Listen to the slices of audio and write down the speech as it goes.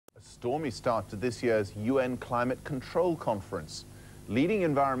stormy start to this year's UN Climate Control Conference. Leading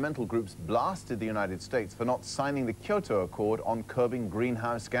environmental groups blasted the United States for not signing the Kyoto Accord on curbing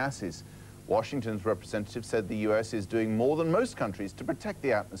greenhouse gases. Washington's representative said the US is doing more than most countries to protect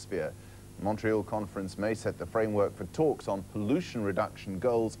the atmosphere. The Montreal conference may set the framework for talks on pollution reduction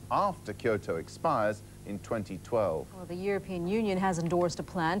goals after Kyoto expires in 2012. Well, the European Union has endorsed a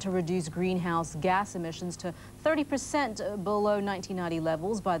plan to reduce greenhouse gas emissions to 30% below 1990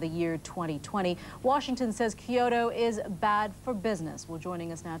 levels by the year 2020. Washington says Kyoto is bad for business. Well,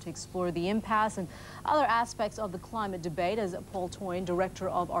 joining us now to explore the impasse and other aspects of the climate debate is Paul Toyne, director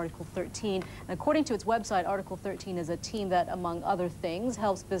of Article 13. And according to its website, Article 13 is a team that, among other things,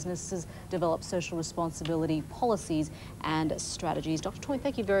 helps businesses develop social responsibility policies and strategies. Dr. Toyne,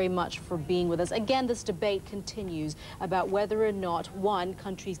 thank you very much for being with us. Again, this debate continues about whether or not, one,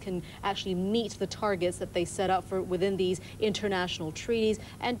 countries can actually meet the targets that they set up for within these international treaties,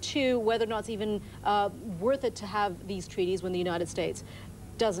 and two, whether or not it's even worth it to have these treaties when the United States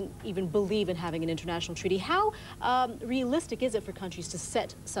doesn't even believe in having an international treaty. How realistic is it for countries to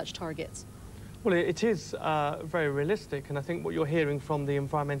set such targets? Well, it is very realistic, and I think what you're hearing from the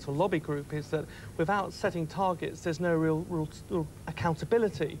environmental lobby group is that without setting targets, there's no real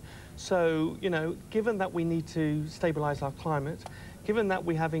accountability. So, you know, given that we need to stabilise our climate, given that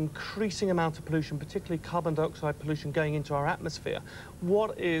we have increasing amount of pollution, particularly carbon dioxide pollution going into our atmosphere,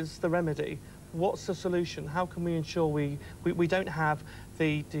 what is the remedy? What's the solution? How can we ensure we don't have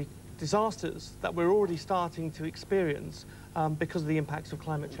the disasters that we're already starting to experience because of the impacts of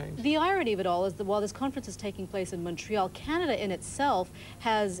climate change? The irony of it all is that while this conference is taking place in Montreal, Canada in itself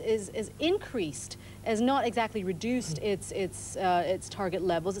is increased, has not exactly reduced its target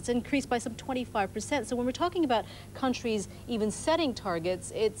levels. It's increased by some 25%. So when we're talking about countries even setting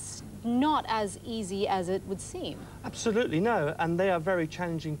targets, it's not as easy as it would seem. Absolutely, no, and they are very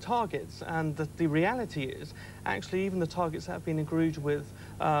challenging targets, and the reality is actually even the targets that have been agreed with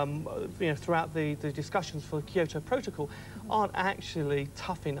throughout the discussions for the Kyoto Protocol aren't actually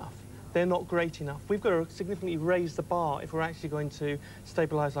tough enough. They're not great enough. We've got to significantly raise the bar if we're actually going to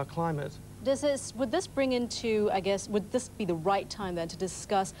stabilise our climate. Would this bring into, I guess, would this be the right time then to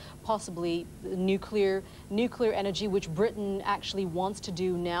discuss possibly nuclear energy, which Britain actually wants to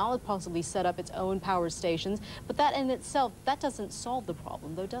do now, possibly set up its own power stations? But that in itself, that doesn't solve the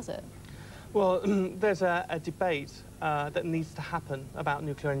problem, though, does it? Well, there's a debate that needs to happen about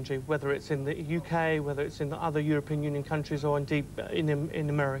nuclear energy, whether it's in the UK, whether it's in the other European Union countries, or indeed in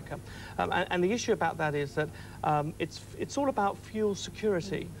America. And the issue about that is that it's all about fuel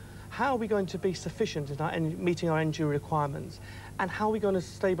security. How are we going to be sufficient in meeting our energy requirements? And how are we going to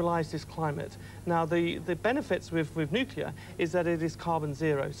stabilise this climate? Now, the benefits with nuclear is that it is carbon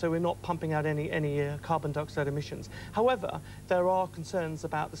zero, so we're not pumping out any carbon dioxide emissions. However, there are concerns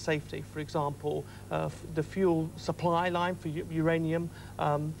about the safety. For example, the fuel supply line for uranium,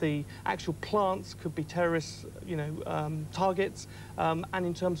 the actual plants could be terrorist, targets, and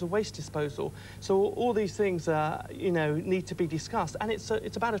in terms of waste disposal. So all these things, need to be discussed, and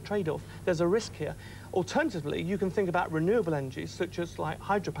it's about a trade-off. There's a risk here. Alternatively, you can think about renewable energies, such as like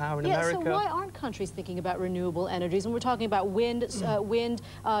hydropower in America. So why aren't countries thinking about renewable energies? And we're talking about wind,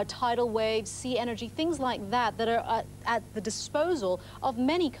 tidal waves, sea energy, things like that that are at the disposal of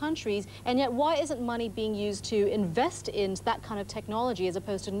many countries. And yet, why isn't money being used to invest in that kind of technology as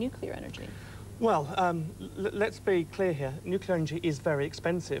opposed to nuclear energy? Well, let's be clear here. Nuclear energy is very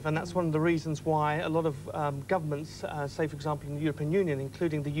expensive, and that's one of the reasons why a lot of governments, say, for example, in the European Union,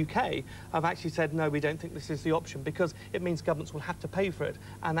 including the UK, have actually said, no, we don't think this is the option, because it means governments will have to pay for it,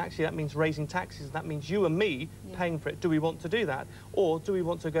 and actually that means raising taxes. That means you and me paying for it. Do we want to do that? Or do we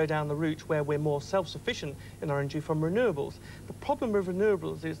want to go down the route where we're more self-sufficient in our energy from renewables? The problem with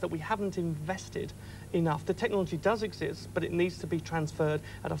renewables is that we haven't invested enough. The technology does exist, but it needs to be transferred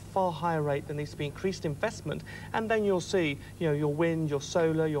at a far higher rate. There needs to be increased investment, and then you'll see, your wind, your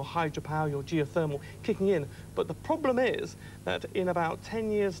solar, your hydropower, your geothermal kicking in. But the problem is that in about 10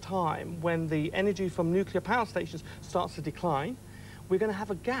 years' time, when the energy from nuclear power stations starts to decline, we're going to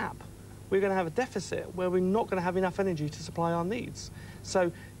have a gap. We're going to have a deficit where we're not going to have enough energy to supply our needs.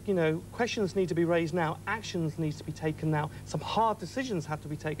 So, questions need to be raised now, actions need to be taken now, some hard decisions have to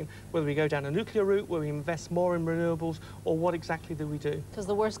be taken, whether we go down a nuclear route, whether we invest more in renewables, or what exactly do we do? Because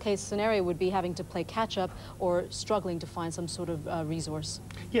the worst case scenario would be having to play catch-up or struggling to find some sort of resource.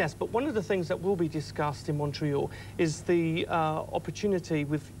 Yes, but one of the things that will be discussed in Montreal is the opportunity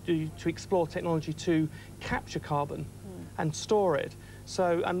to explore technology to capture carbon and store it.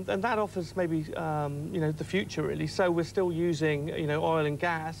 So, and that offers maybe, you know, the future really. So we're still using, you know, oil and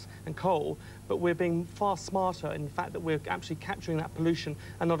gas and coal, but we're being far smarter in the fact that we're actually capturing that pollution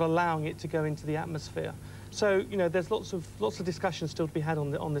and not allowing it to go into the atmosphere. So, you know, there's lots of discussions still to be had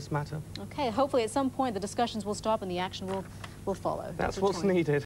on this matter. Okay, hopefully at some point the discussions will stop and the action will follow. That's Dr. what's Toyne. needed.